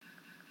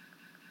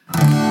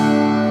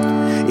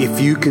If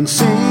you can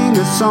sing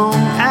a song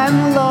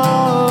and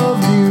love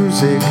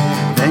music,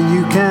 then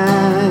you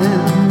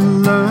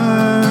can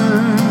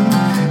learn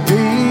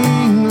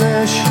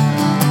English.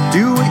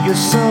 Do it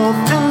yourself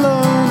and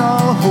learn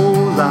a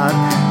whole lot,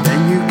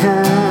 then you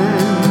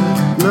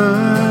can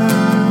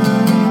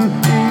learn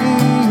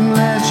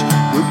English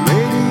with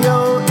Radio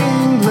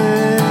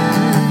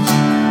English,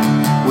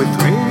 with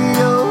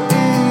Radio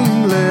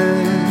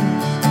English,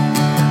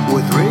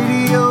 with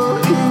Radio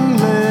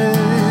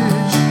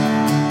English,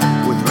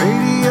 with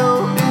Radio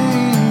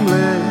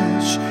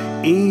English,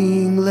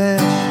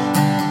 English.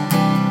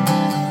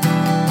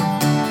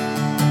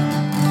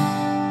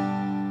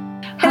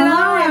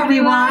 Hello,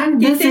 everyone.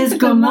 This is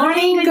Good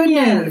Morning Good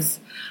News.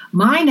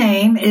 My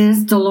name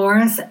is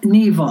Dolores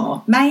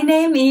Neville. My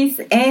name is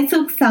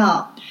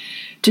애숙서.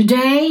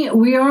 Today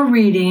we are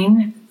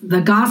reading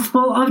the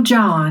Gospel of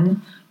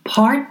John,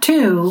 Part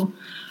 2,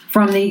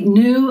 from the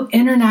New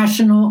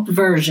International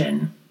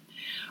Version.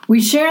 We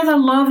share the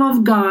love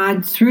of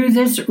God through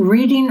this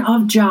reading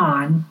of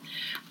John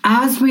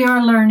as we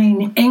are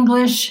learning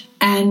English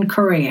and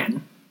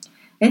Korean.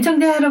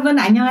 애청자 여러분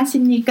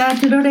안녕하십니까?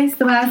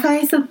 드로레스와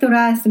서희숙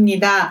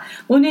돌아왔습니다.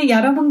 오늘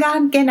여러분과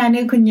함께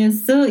나눌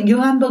굿뉴스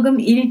요한복음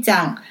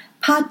 1장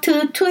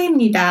파트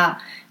 2입니다.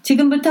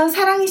 지금부터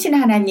사랑이신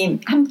하나님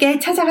함께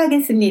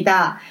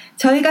찾아가겠습니다.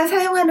 저희가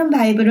사용하는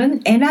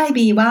바이블은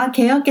NIV와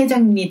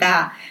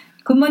개역개정입니다.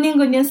 굿모닝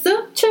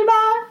굿뉴스 출발!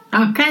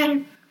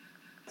 Okay.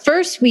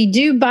 First, we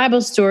do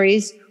Bible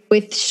stories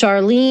with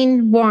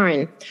Charlene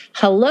Warren.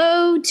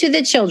 Hello to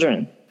the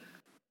children.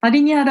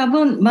 어린이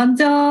여러분,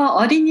 먼저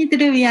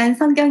어린이들을 위한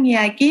성경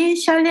이야기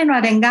셜린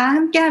와렌과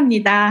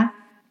함께합니다.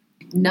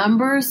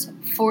 Numbers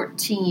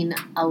 14,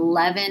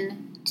 11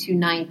 to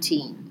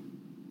 19.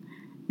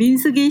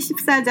 민수기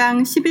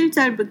 14장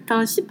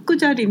 11절부터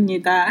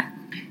 19절입니다.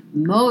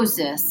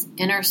 Moses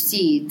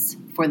intercedes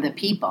for the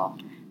people.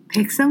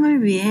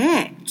 백성을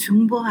위해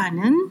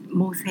중보하는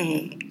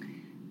모세.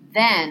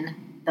 Then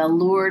the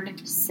Lord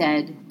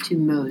said to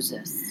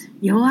Moses,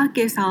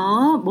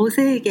 여호와께서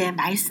모세에게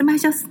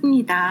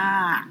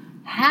말씀하셨습니다.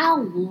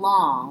 How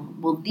long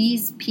will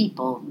these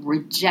people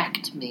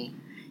reject me?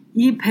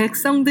 이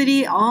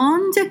백성들이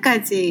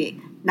언제까지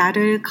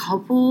나를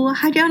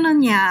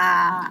거부하려느냐?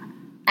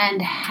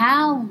 And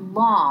how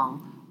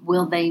long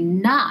will they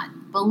not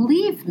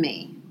believe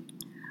me?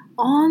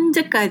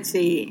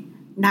 언제까지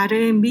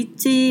나를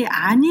믿지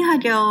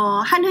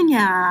아니하려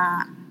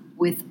하느냐?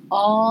 With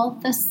all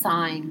the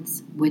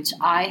signs which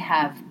I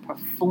have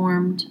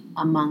performed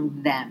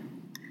among them.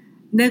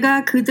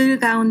 내가 그들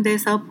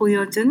가운데서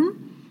보여준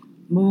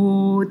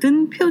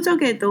모든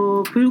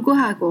표적에도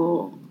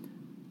불구하고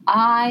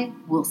I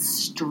will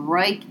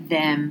strike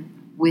them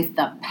with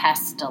the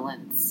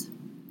pestilence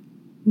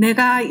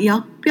내가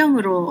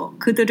역병으로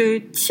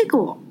그들을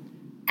치고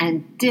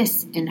and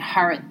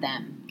disinherit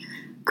them.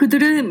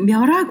 그들을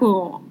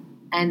멸하고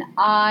And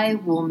I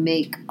will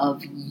make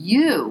of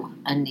you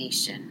a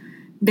nation.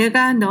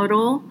 내가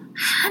너로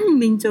한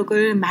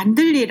민족을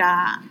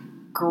만들리라.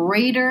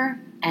 Greater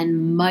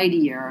and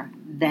mightier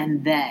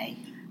than they.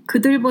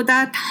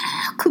 그들보다 더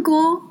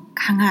크고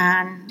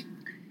강한.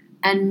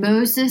 And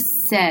Moses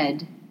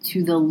said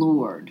to the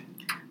Lord,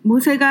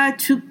 모세가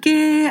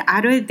주께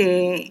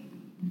아뢰되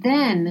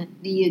Then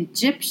the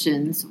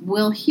Egyptians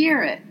will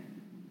hear it.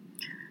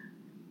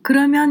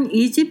 그러면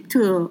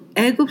이집트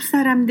애굽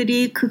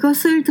사람들이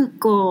그것을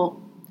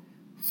듣고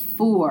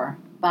For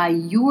by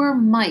your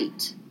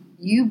might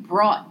you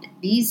brought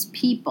these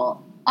people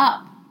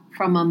up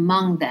from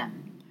among them.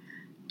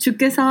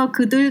 주께서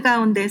그들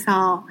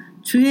가운데서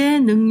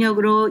주의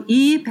능력으로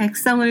이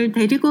백성을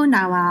데리고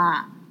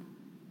나와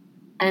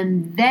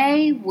And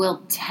they will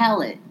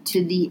tell it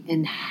to the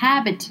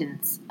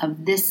inhabitants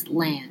of this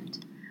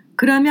land.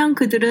 그러면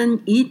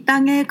그들은 이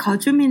땅의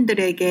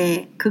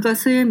거주민들에게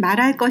그것을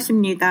말할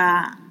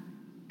것입니다.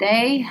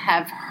 They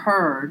have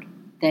heard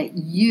that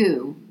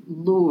you,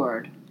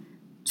 Lord,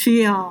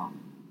 주여,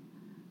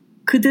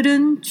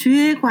 그들은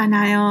주에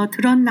관하여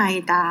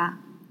들었나이다.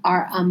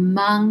 are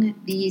among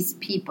these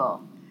people.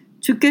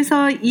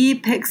 주께서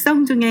이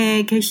백성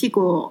중에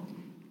계시고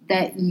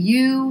That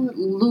you,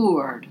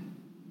 Lord,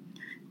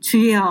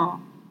 주여,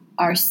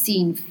 are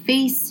seen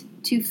face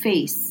to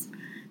face.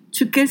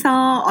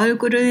 주께서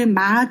얼굴을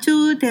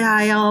마주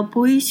대하여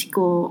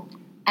보이시고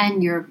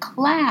And your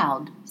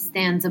cloud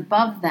stands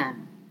above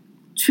them.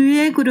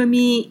 주의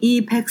구름이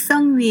이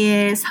백성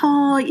위에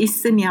서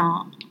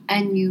있으며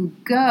And you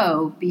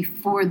go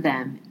before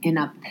them in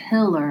a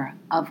pillar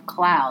of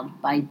cloud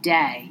by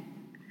day.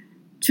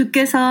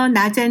 주께서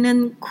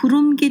낮에는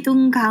구름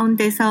기둥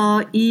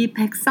가운데서 이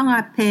백성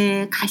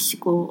앞에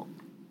가시고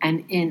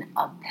And in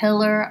a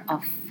pillar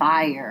of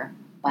fire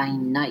by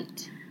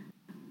night.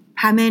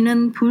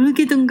 밤에는 불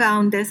기둥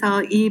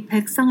가운데서 이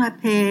백성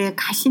앞에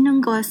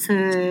가시는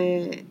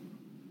것을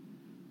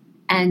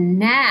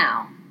And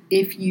now,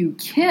 if you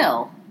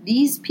kill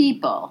these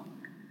people,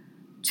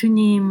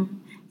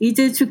 주님,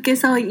 이제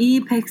주께서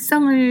이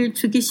백성을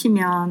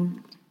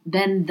죽이시면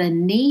then the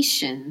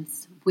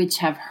nations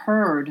which have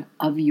heard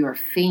of your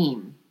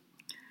fame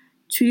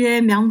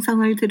주의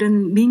명성을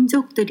들은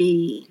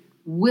민족들이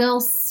will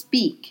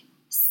speak,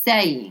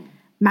 saying,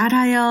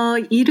 말하여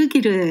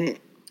이르기를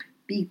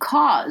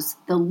because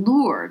the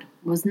Lord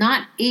was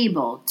not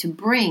able to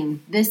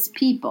bring this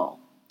people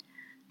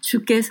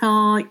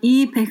주께서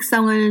이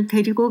백성을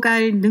데리고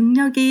갈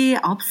능력이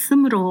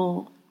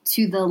없으므로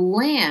to the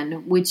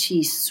land which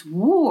he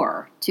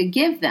swore to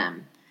give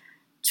them.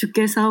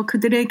 주께서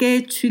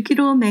그들에게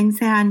주기로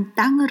맹세한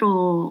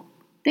땅으로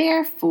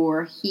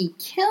Therefore he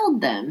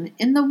killed them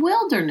in the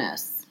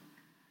wilderness.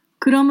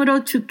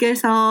 그러므로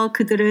주께서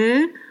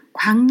그들을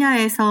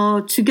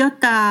광야에서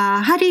죽였다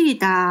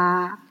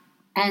하리이다.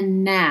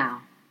 And now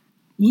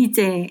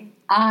이제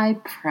I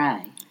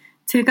pray,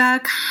 제가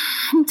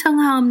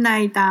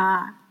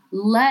간청하옵나이다.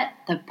 let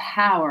the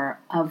power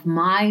of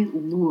my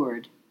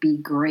Lord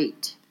be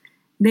great.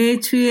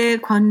 내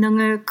주의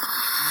권능을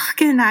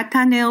크게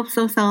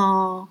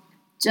나타내옵소서.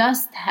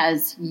 Just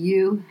as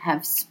you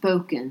have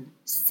spoken,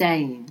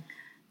 saying,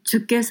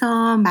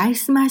 주께서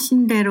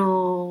말씀하신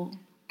대로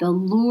the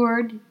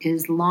Lord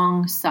is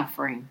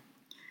long-suffering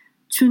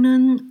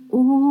주는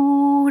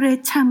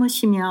오래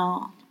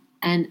참으시며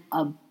and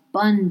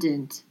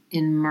abundant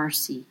in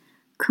mercy,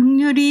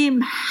 긍휼이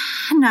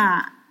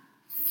많아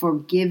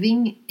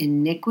forgiving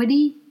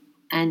iniquity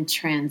and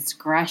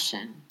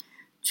transgression,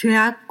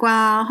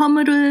 죄악과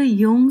허물을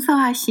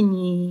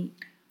용서하시니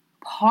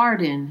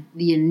pardon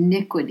the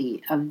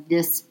iniquity of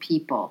this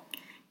people.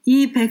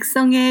 이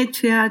백성의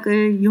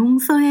죄악을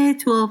용서해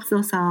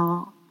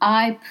주옵소서.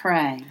 I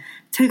pray,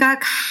 제가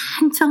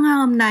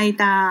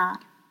간청하옵나이다.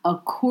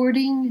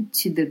 according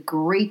to the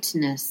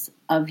greatness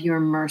of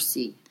your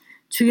mercy,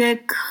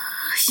 주의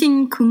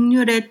크신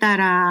긍휼에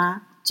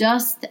따라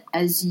just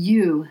as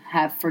you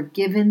have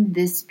forgiven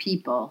this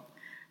people,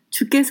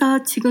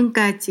 주께서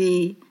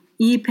지금까지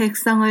이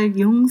백성을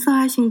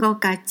용서하신 것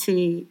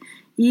같이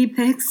이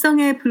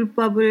백성의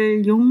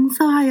불법을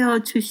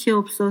용서하여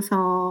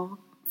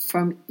주시옵소서.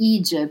 from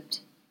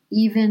Egypt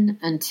even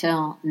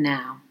until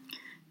now.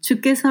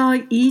 주께서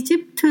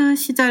이집트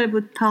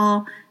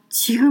시절부터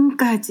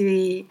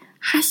지금까지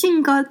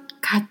하신 것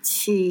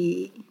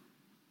같이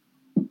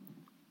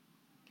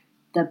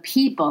The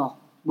people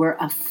were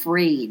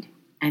afraid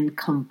and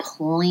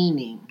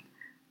complaining.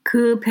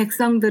 그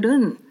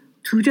백성들은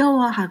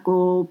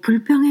두려워하고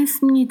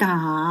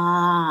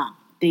불평했습니다.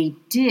 They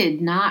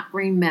did not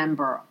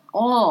remember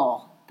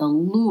all the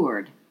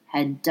Lord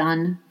had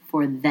done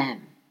for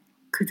them.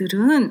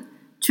 그들은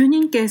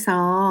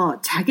주님께서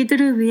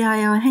자기들을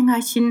위하여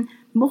행하신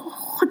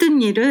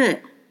모든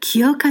일을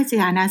기억하지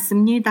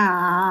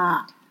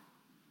않았습니다.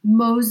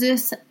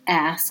 Moses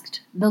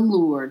asked the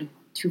Lord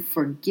to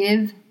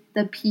forgive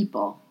the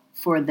people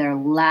for their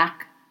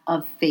lack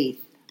of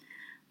faith.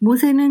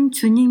 모세는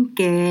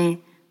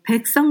주님께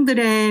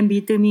백성들의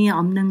믿음이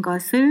없는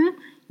것을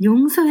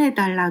용서해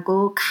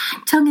달라고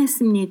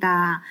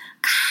간청했습니다.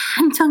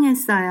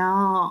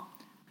 간청했어요.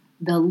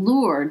 The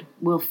Lord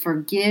will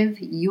forgive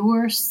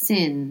your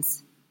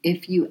sins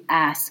if you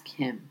ask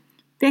Him.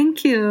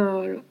 Thank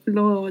you,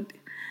 Lord.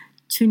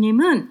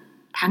 주님은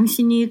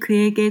당신이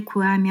그에게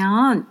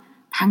구하면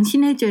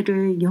당신의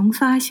죄를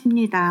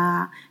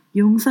용서하십니다.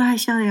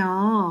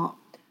 용서하셔요.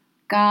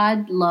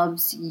 God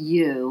loves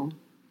you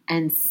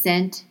and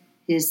sent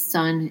His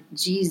Son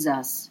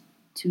Jesus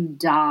to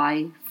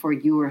die for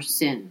your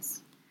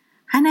sins.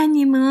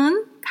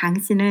 하나님은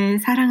당신을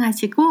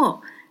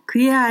사랑하시고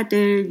그의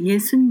아들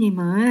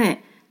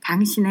예수님을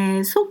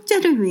당신의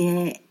속죄를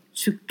위해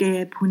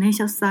죽게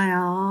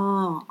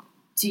보내셨어요.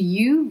 Do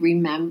you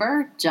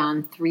remember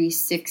John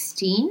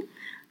 3:16?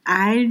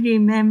 I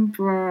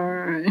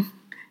remember.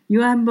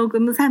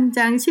 요한복음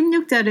 3장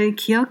 16절을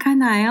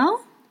기억하나요?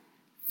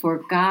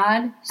 For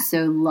God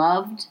so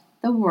loved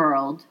the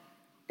world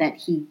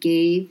that He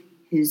gave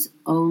His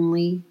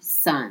only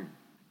Son,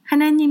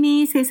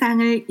 하나님이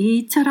세상을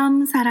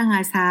이처럼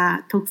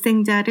사랑하사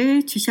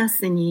독생자를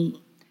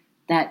주셨으니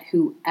that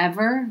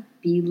whoever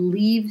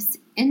believes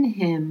in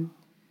Him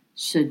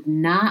should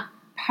not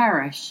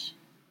perish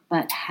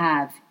but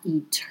have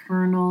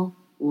eternal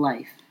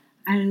life.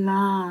 I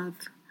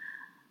love.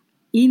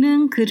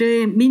 이는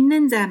그를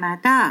믿는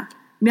자마다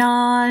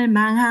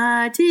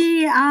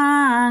멸망하지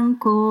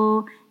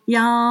않고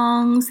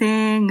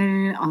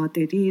영생을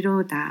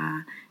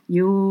얻으리로다.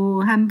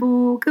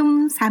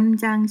 요한복음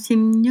 3장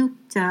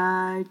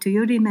 16절. Do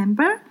you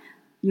remember?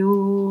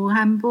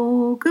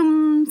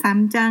 요한복음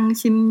 3장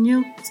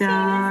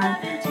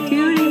 16절. Do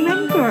you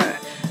remember?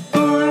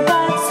 For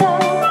God so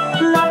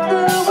loved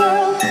the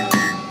world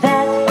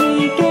that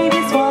He gave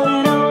His one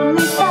and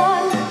only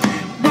Son,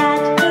 that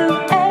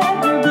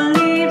whoever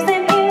believes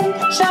in Him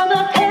shall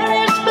not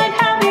perish but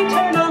have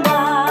eternal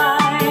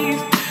life.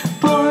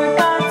 For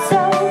God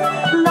so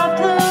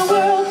loved the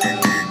world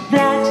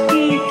that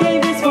He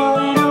gave His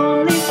one and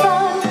only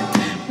Son,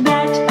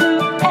 that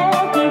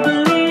whoever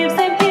believes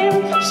in Him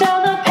shall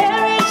not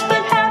perish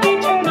but have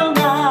eternal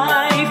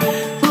life.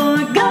 For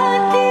God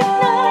did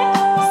not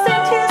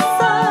send His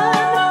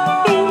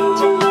Son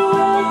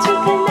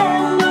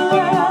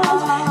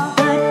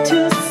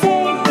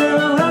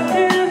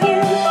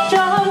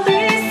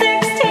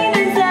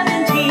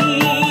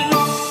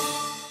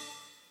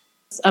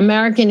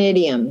American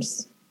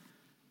idioms.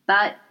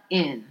 Butt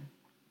in.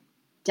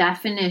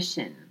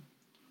 Definition.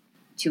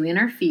 To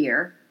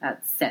interfere,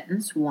 that's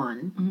sentence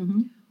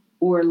 1,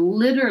 or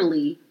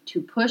literally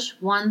to push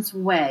one's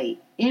way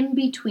in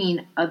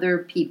between other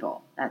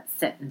people, that's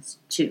sentence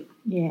 2.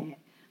 예.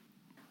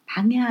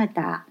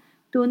 방해하다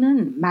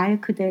또는 말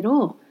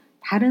그대로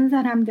다른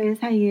사람들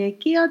사이에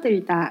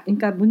끼어들다.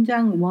 그러니까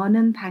문장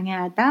 1은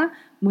방해하다,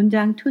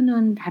 문장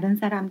 2는 다른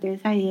사람들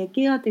사이에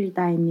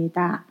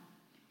끼어들다입니다.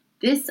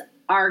 This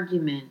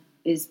argument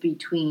is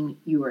between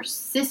your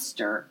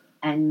sister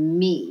and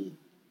me,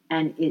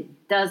 and it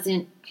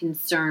doesn't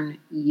concern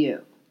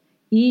you.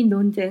 이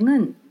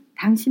논쟁은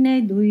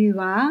당신의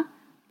누이와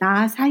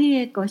나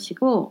사이의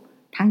것이고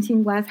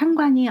당신과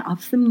상관이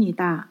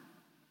없습니다.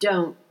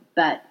 Don't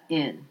butt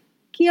in.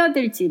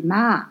 끼어들지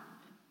마.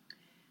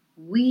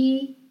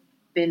 We've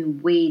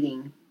been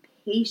waiting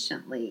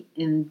patiently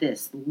in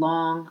this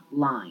long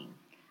line.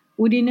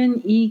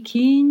 우리는 이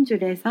긴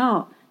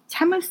줄에서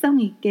참을성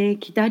있게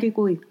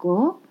기다리고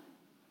있고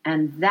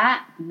And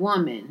that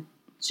woman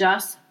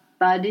just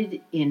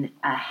butted in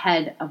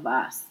ahead of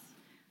us.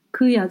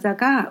 그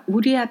여자가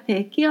우리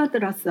앞에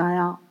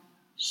끼어들었어요.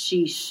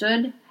 She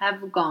should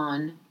have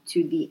gone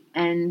to the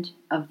end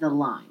of the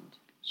line.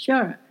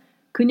 Sure.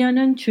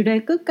 그녀는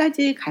줄의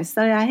끝까지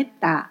갔어야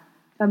했다.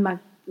 그러니까 막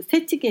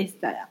새치기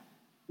했어요.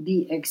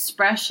 The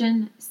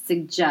expression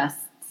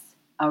suggests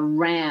a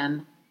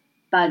ram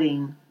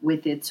butting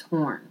with its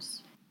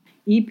horns.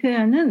 이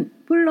표현은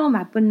뿔로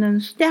맞붙는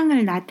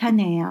수장을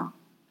나타내요.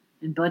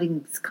 And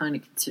butting is kind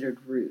of considered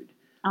rude.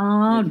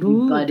 아, If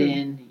you butt rude.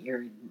 in,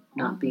 you're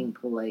not being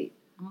polite.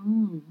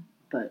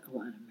 But a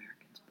lot of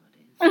Americans butt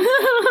in.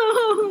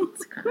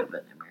 It's kind of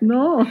an American.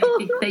 No.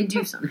 They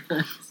do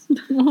sometimes.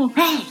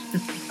 Hey!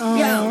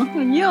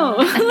 Yo!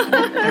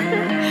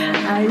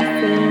 I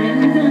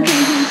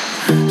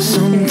see.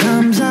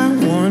 Sometimes I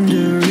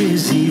wonder,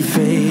 is he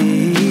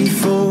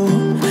faithful?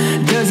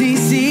 Does he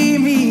see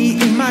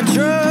me in my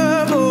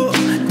trouble?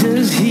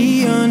 Does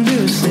he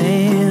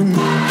understand?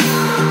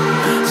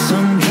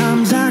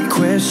 Sometimes I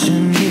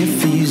question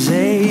if he's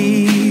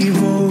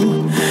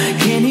able.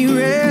 Can he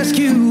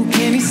rescue?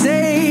 Can he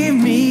save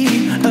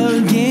me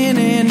again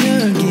and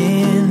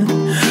again?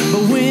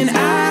 But when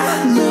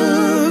I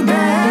look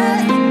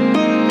back,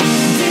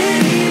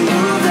 did he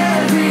move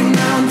every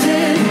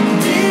mountain?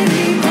 Did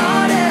he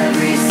part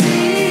every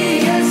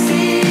sea? Yes,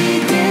 he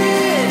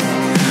did.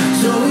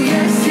 So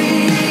yes, he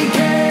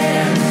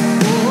can.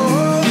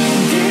 Oh,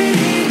 did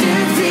he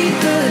defeat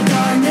the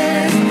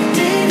darkness?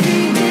 Did he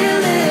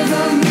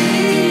deliver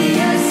me?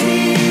 Yes, he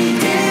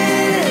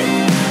did.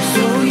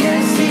 So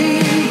yes, he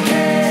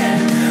can.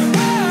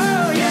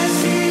 Oh, yes,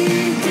 he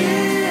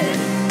did.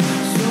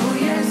 So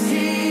yes,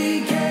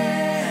 he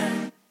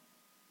can.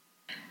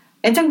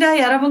 애청자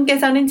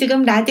여러분께서는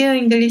지금 라디오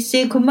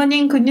잉글리시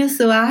굿모닝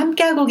굿뉴스와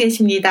함께하고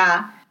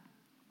계십니다.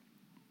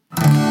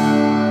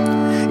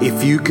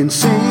 If you can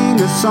sing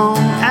a song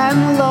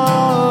and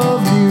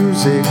love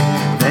music,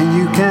 then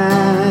you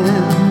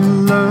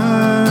can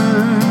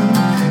learn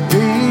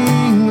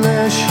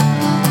English.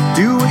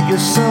 Do it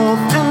yourself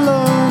and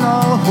learn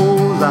a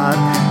whole lot.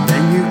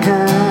 Then you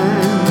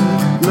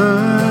can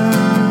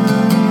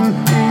learn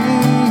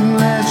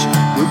English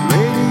with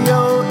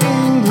Radio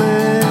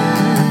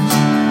English.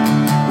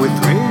 With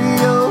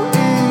Radio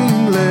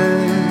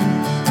English.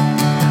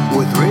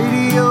 With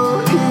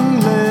Radio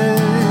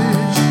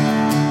English.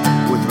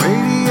 With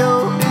Radio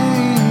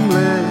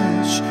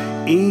English.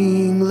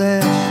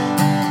 English.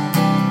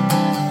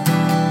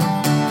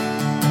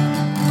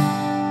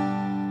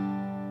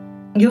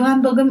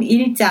 요한복음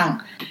 1장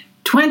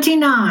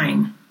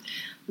 29.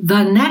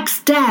 The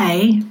next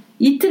day,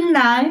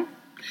 이튿날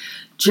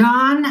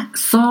John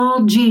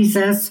saw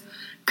Jesus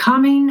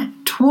coming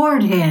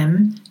toward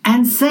him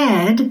and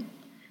said,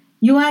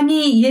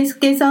 요한이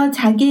예수께서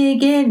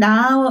자기에게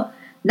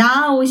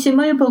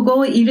나아오심을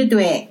보고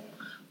이르되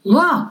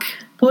Look,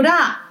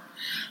 보라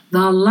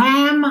the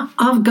Lamb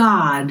of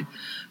God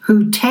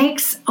who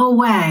takes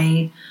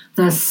away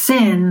the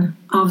sin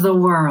of the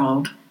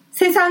world.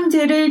 세상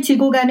죄를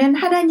지고 가는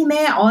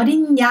하나님의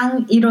어린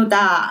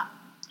양이로다.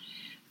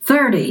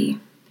 30.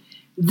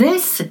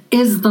 This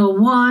is the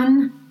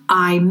one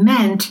I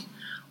meant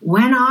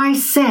when I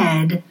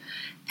said,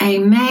 A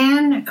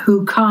man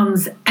who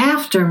comes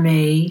after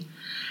me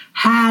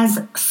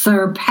has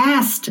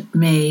surpassed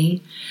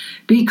me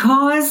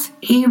because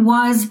he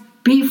was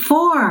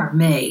before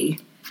me.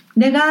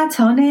 내가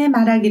전에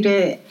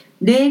말하기를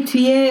내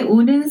뒤에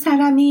오는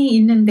사람이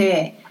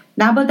있는데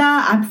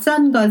나보다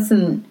앞선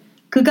것은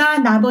그가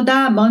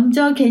나보다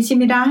먼저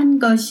계심이라 한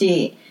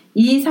것이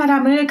이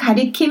사람을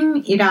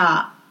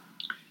가리킴이라.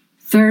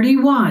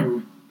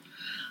 31.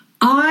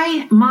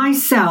 I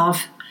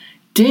myself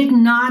did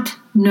not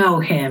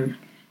know him,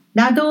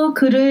 나도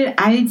그를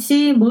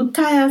알지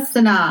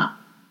못하였으나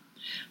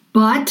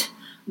but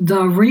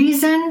the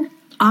reason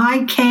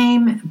I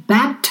came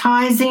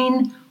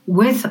baptizing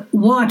with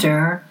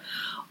water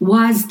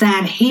was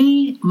that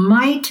he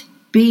might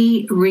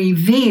be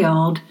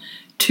revealed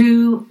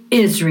to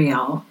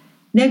Israel.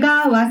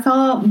 내가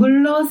와서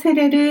물로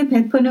세례를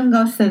베푸는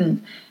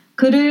것은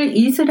그를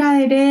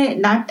이스라엘에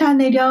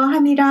나타내려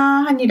함이라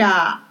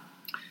하니라.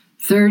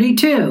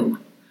 32.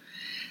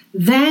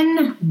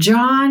 Then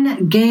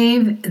John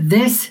gave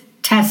this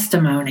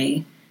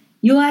testimony.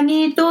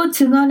 요한이 또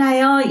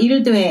증언하여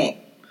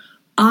이르되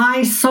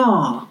I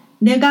saw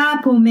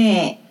내가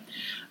보매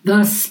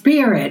the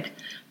Spirit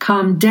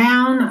come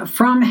down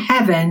from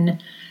heaven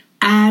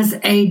as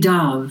a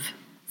dove,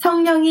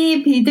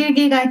 성령이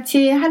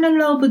비둘기같이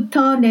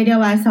하늘로부터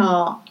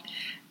내려와서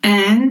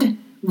and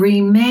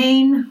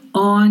remain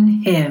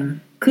on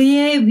him.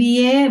 그의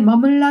위에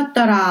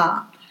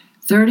머물렀더라.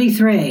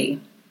 33.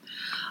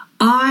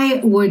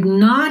 I would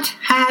not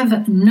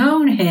have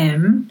known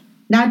him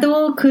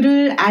나도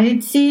그를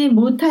알지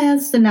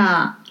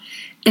못하였으나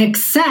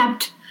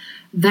except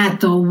that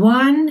the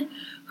one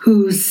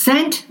who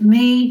sent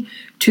me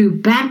to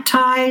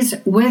baptize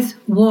with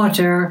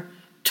water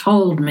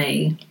told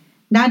me.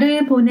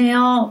 나를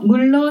보내어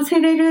물로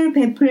세례를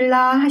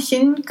베풀라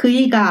하신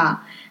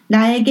그이가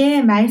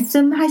나에게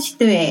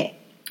말씀하시되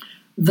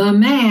The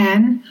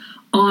man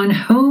on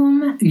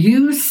whom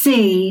you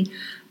see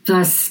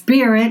the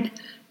Spirit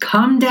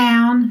come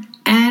down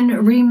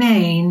and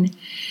remain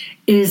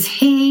is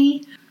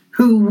he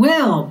who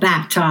will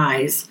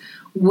baptize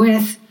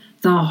with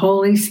the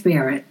Holy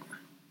Spirit.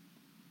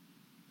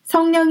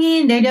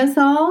 성령이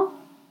내려서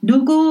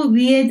누구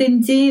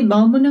위에든지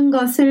머무는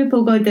것을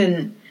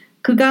보거든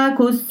그가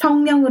곧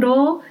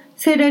성령으로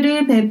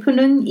세례를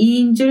베푸는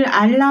이인 줄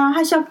알라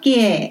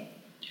하셨기에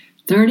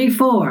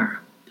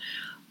 34.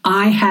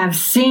 I have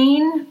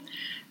seen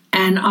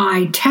and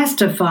I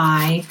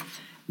testify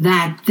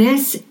that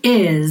this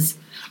is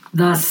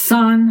the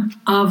Son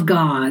of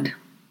God.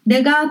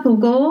 내가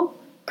보고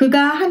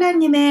그가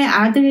하나님의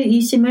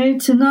아들이심을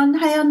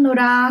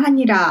증언하였노라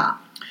하니라.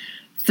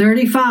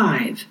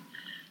 35.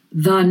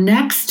 The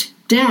next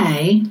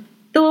day,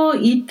 또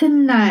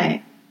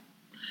이튿날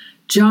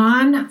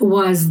John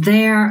was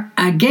there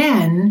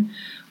again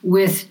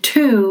with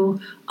two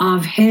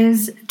of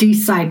his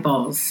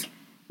disciples.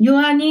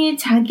 요한이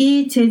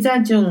자기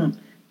제자 중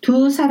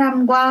두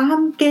사람과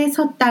함께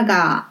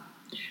섰다가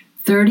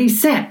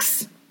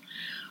 36.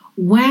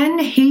 When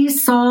he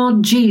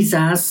saw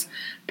Jesus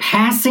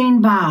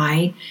passing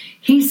by,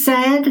 he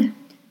said,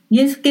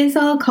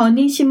 예수께서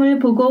거니심을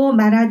보고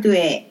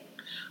말하되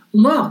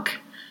Look,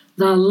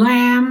 the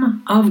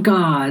Lamb of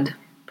God.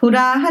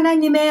 보라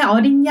하나님의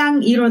어린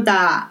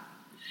양이로다.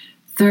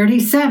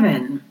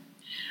 37.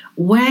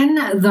 When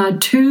the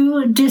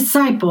two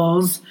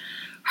disciples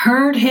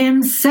heard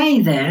him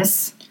say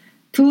this,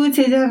 두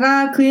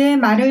제자가 그의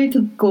말을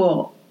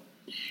듣고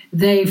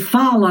they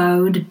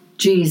followed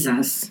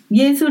Jesus.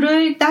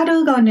 예수를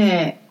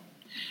따르거늘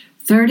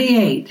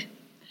 38.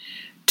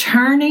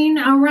 Turning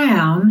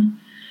around,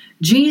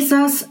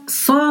 Jesus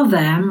saw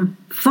them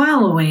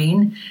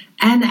following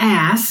and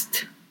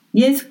asked,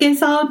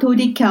 예수께서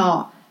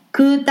돌이켜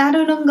그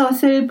따르는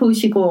것을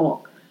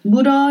보시고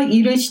물어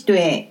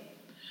이르시되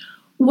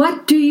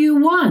What do you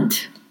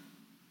want?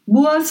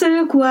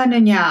 무엇을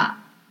구하느냐?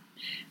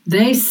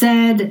 They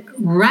said,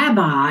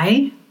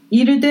 Rabbi,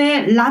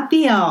 이르되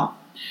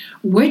라비여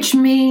which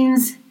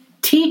means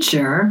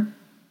teacher,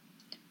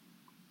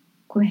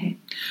 고해.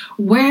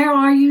 where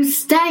are you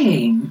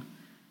staying?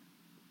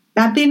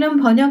 라비는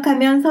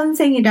번역하면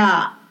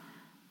선생이라.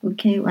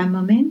 오케이, one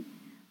moment.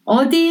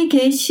 어디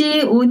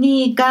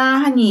계시오니까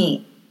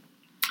하니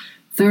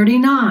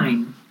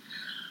 39.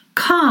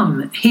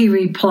 Come, he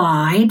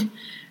replied,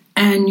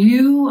 and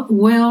you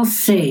will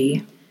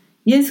see.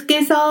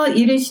 예수께서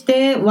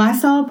이르시되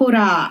와서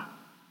보라.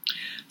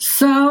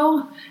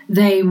 So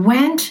they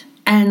went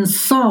and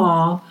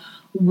saw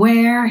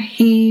where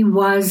he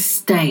was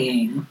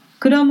staying,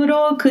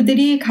 그러므로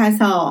그들이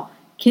가서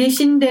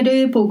계신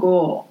데를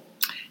보고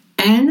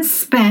and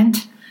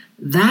spent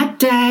that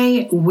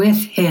day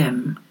with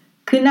him.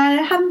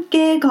 그날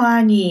함께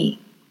거하니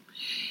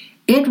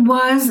It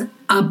was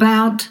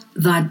about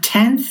the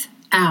 10th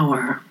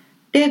hour.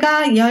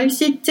 때가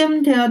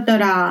 10시쯤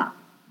되었더라.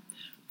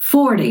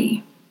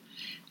 40.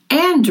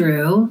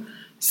 Andrew,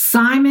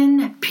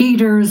 Simon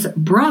Peter's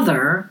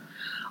brother,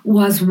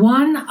 was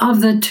one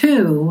of the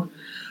two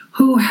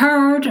who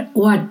heard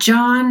what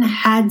John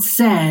had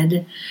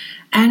said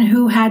and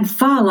who had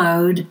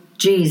followed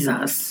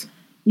Jesus.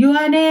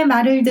 요한의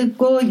말을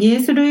듣고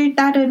예수를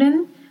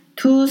따르는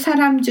두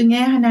사람 중에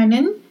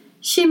하나는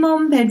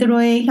시몬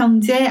베드로의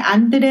형제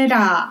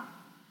안드레라.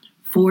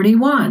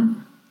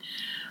 41.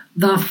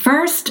 The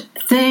first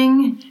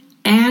thing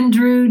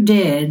Andrew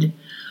did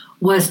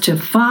was to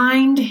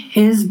find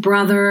his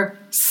brother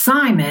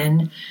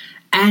Simon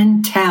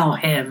and tell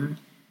him.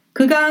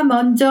 그가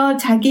먼저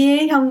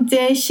자기의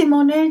형제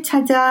시몬을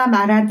찾아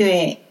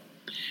말하되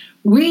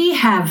We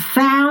have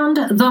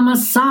found the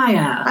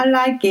Messiah. I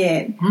like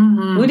it.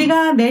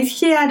 우리가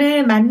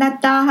메시아를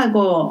만났다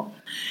하고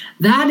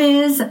That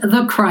is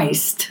the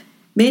Christ.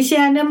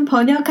 메시아는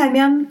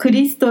번역하면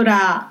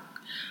그리스도라.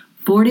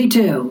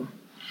 42.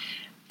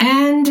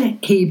 And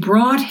he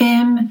brought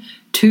him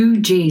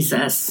to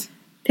Jesus.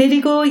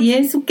 데리고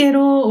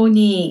예수께로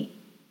오니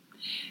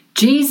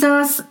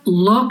Jesus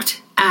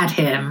looked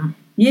at him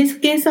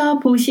예수께서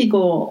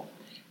보시고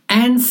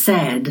and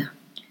said,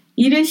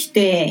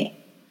 이르시되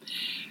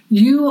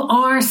You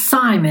are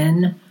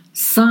Simon,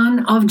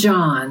 son of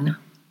John.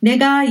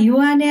 내가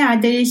요한의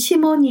아들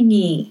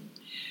시몬이니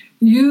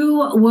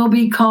You will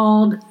be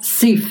called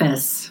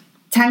Cephas,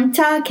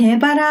 장차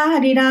개바라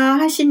하리라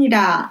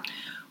하시니라.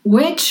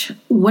 which,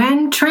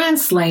 when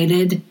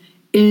translated,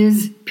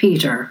 is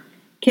Peter.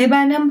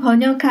 개바는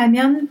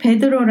번역하면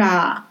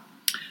베드로라.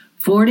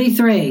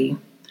 43.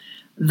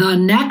 The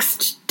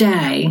next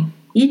day,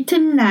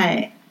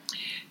 이튿날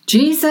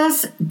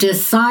Jesus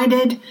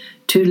decided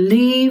to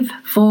leave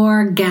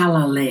for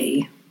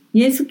Galilee.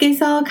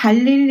 예수께서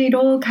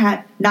갈릴리로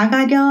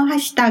나가려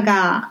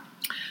하시다가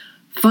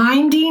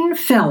Finding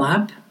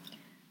Philip,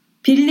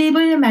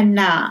 빌립을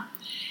만나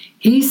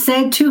he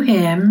said to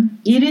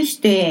him,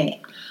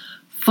 이르시되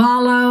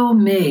Follow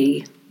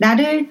me.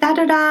 나를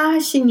따르라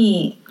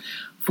하시니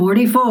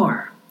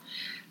 44.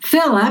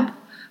 Philip,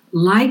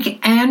 like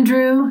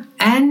Andrew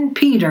and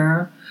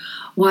Peter,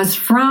 was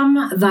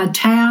from the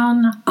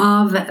town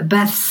of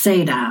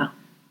Bethsaida.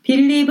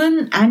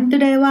 빌립은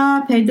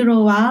안드레와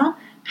베드로와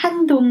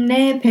한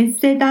동네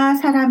벳세다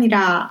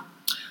사람이라.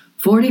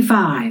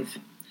 45.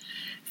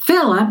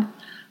 Philip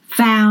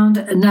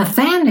found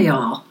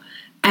Nathanael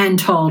and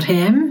told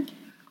him,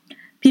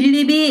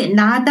 빌립이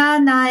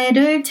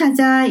나다나엘을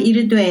찾아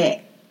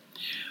이르되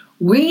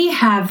We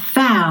have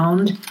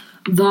found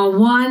the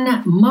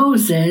one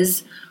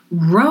Moses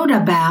wrote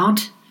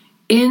about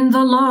in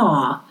the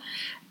law,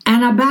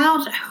 and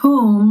about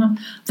whom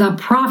the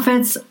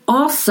prophets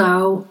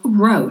also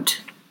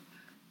wrote.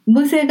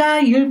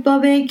 모세가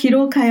율법에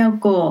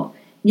기록하였고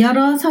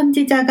여러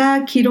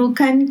선지자가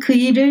기록한 그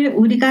일을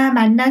우리가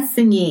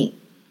만났으니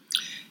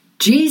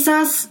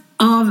Jesus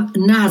of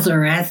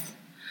Nazareth,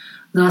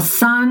 the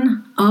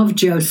son of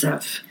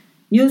Joseph.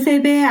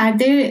 요셉의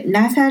아들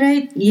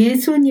나사렛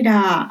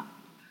예수니라.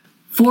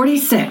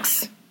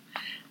 46.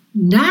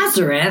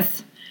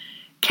 Nazareth,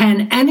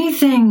 can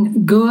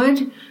anything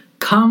good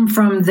come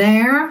from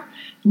there?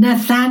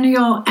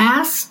 Nathanael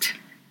asked.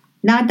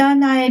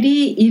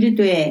 나다나엘이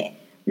이르되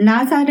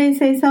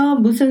나사렛에서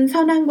무슨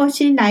선한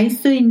것이 날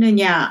수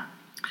있느냐.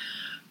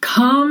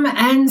 Come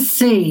and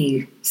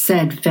see,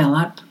 said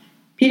Philip.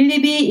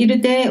 빌립이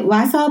이르되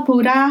와서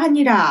보라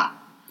하니라.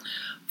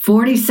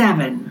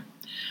 47.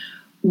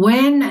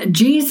 When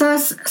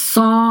Jesus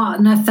saw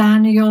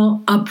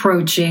Nathanael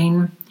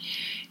approaching,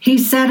 he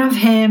said of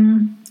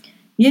him,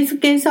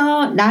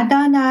 예수께서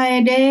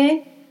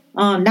나다나엘이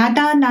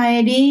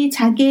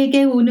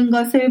자기에게 오는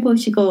것을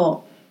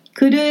보시고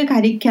그를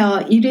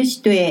가리켜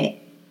이르시되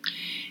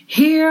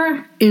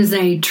Here is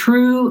a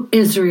true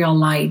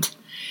Israelite,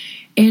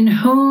 in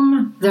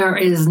whom there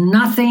is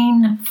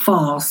nothing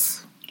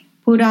false.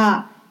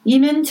 보라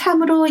이는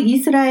참으로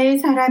이스라엘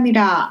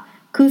사람이라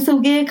그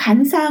속에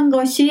간사한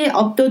것이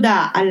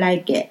없도다. I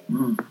like it.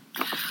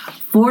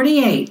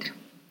 48.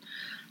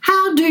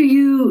 How do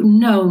you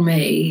know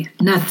me?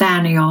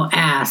 Nathanael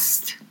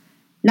asked.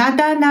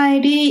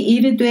 나다나엘이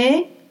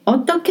이르되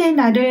어떻게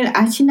나를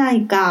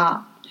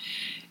아시나이까?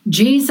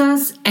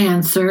 Jesus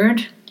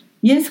answered,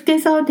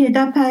 예수께서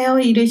대답하여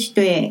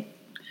이르시되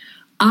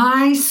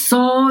I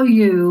saw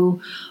you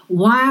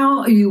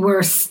while you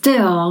were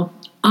still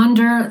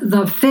under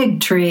the fig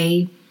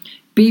tree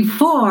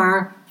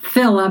before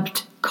Philip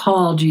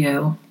called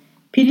you.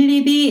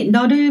 빌립이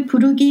너를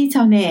부르기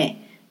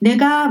전에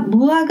내가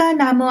무화과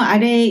나무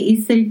아래에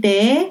있을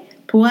때에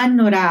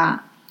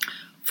보았노라.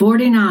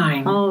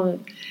 49. Oh,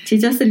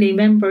 Jesus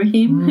remember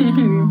him.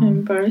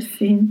 Remembers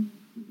him.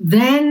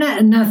 Then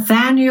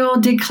Nathanael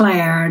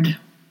declared,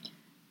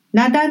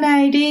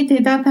 나다나엘이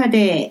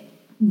대답하되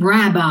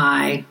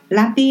Rabbi,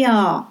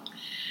 라비여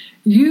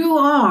you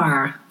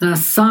are the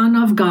Son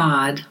of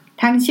God.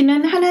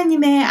 당신은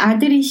하나님의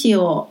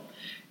아들이시오.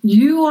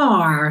 You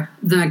are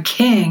the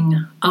King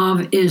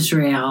of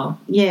Israel.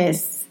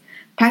 Yes.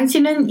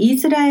 당신은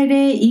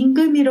이스라엘의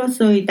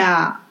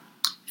임금이로소이다.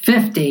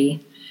 50.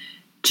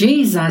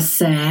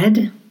 Jesus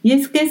said,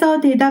 예수께서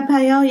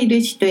대답하여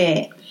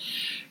이르시되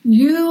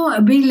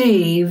You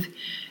believe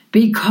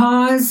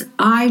because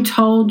I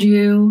told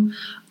you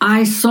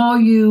I saw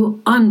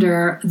you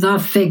under the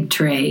fig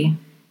tree.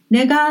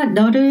 내가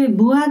너를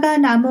무화과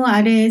나무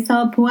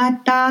아래에서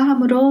보았다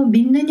하므로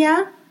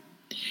믿느냐?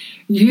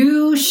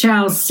 You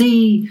shall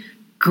see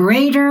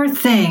greater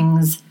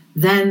things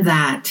than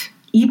that.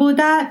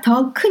 이보다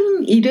더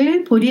큰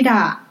일을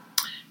보리라.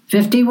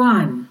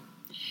 51.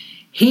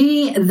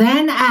 He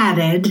then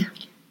added,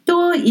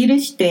 또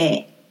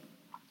이르시되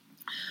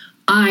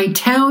I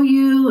tell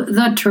you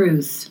the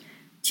truth.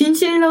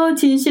 진실로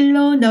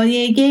진실로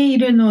너희에게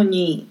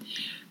이르노니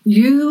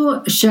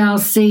You shall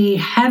see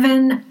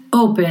heaven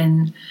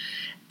open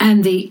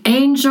and the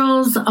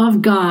angels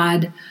of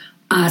God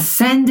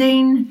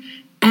ascending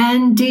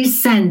and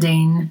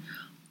descending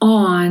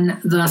on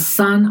the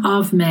Son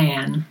of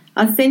Man.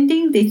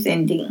 ascending,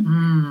 descending.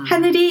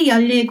 하늘이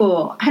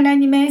열리고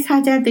하나님의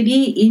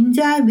사자들이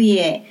인자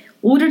위에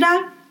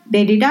오르락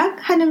내리락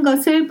하는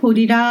것을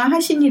보리라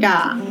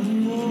하시니라.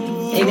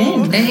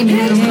 아멘.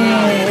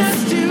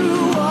 Us to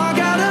walk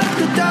out of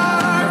the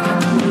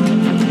dark.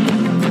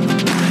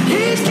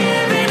 He's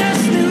giving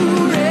us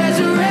new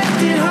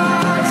resurrected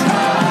hearts.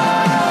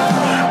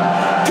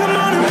 Come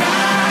on and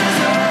rise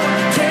up,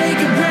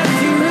 take a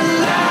breath, you're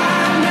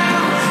alive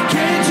now.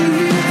 Can't you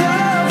hear the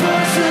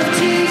voice of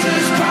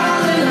Jesus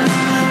calling us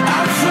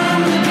out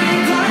from the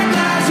grave like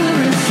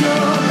Lazarus?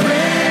 You're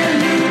brand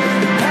new,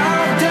 the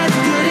power of death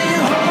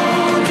couldn't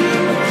hold you.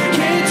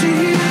 Can't you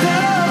hear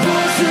the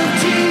voice of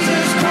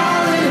Jesus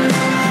calling us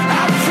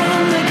out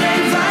from the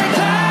grave like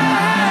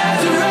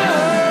Lazarus?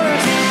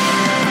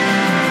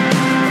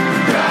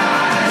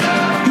 Rise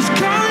up, he's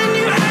calling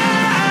you out.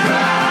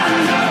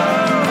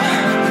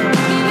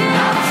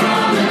 Out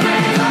from the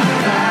grave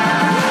like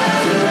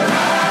Lazarus.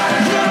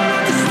 You don't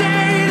have to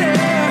stay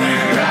there.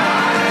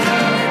 Rise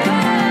up,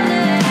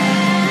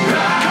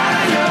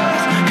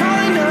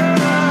 calling us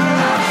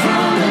out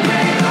from the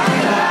grave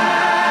like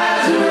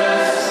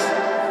Lazarus.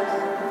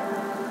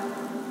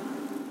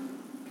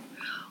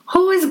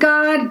 Who is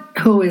God?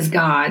 Who is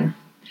God?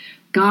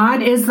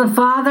 God is the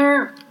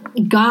Father.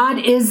 God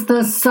is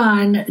the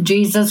Son,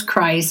 Jesus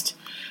Christ.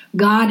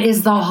 God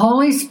is the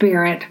Holy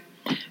Spirit.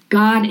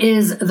 God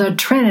is the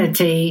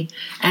Trinity.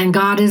 And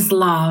God is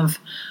love.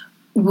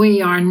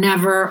 We are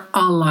never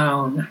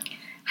alone.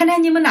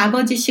 하나님은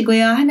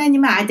아버지시고요.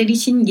 하나님은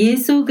아들이신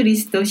예수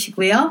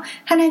그리스도시고요.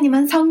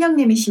 하나님은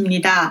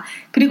성령님이십니다.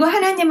 그리고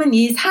하나님은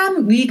이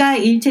삼위가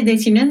일체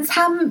되시는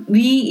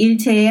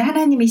삼위일체의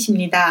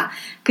하나님이십니다.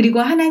 그리고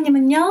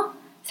하나님은요.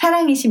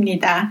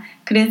 사랑이십니다.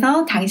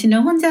 그래서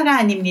당신은 혼자가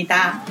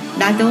아닙니다.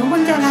 나도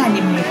혼자가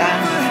아닙니다.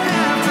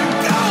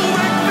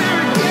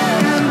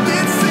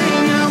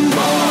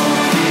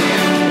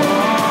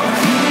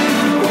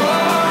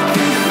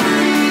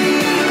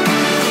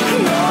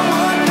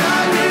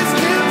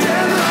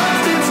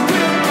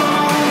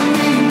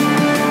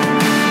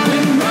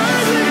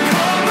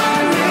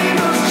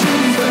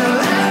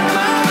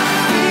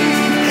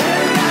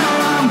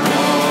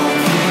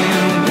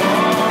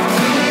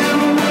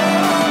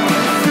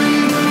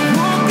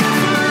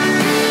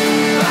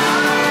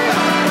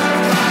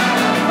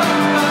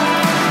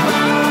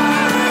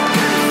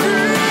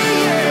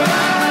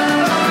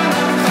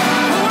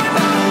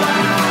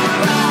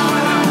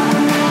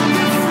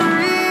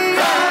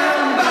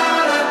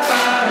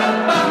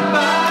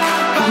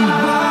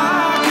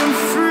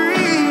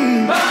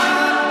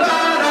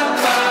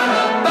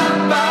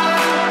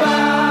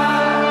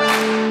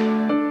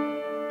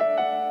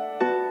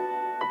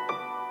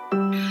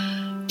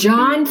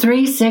 John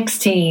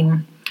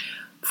 3:16.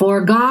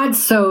 For God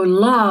so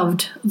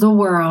loved the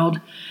world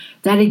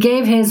that he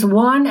gave his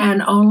one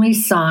and only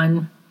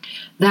Son,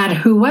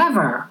 that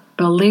whoever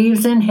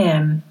believes in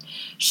him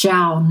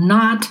shall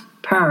not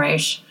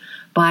perish,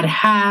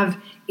 but have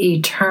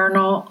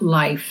eternal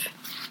life.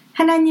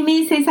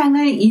 하나님이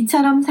세상을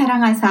이처럼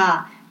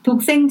사랑하사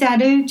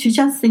독생자를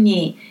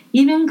주셨으니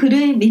이는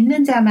그를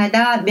믿는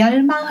자마다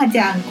멸망하지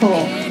않고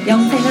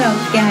영생을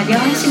얻게 하려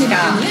하심이라.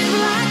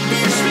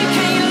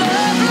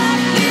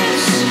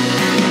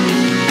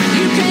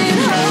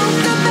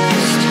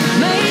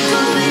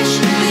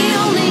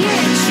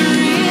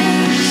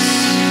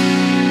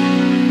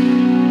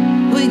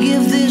 We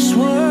give this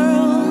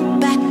world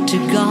back to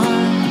God.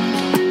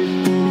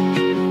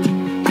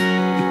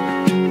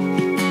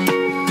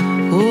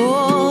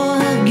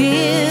 Oh,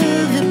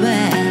 give it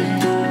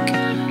back.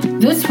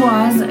 This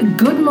was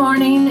Good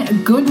Morning,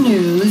 Good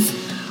News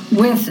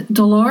with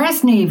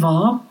Dolores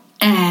Neville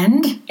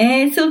and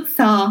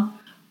애숙서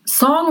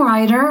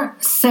songwriter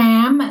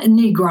Sam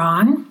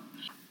Negron.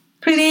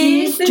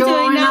 Please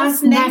join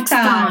us next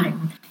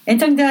time.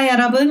 애청자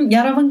여러분,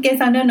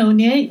 여러분께서는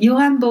오늘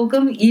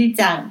요한복음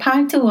 1장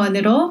파트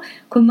 1으로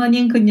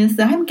굿모닝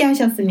굿뉴스 함께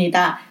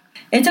하셨습니다.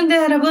 애청자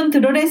여러분,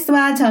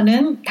 드로레스와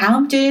저는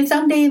다음 주일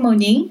썬데이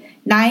모닝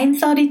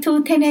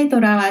 9:32 10에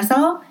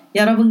돌아와서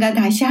여러분과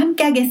다시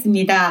함께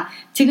하겠습니다.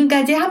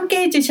 지금까지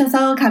함께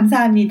해주셔서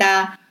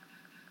감사합니다.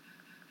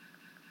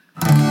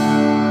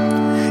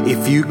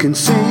 If you can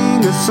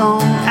sing a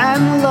song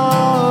and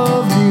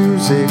love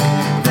music,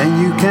 then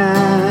you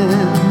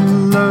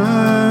can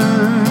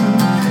learn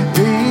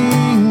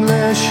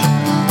English.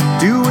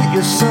 Do it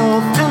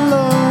yourself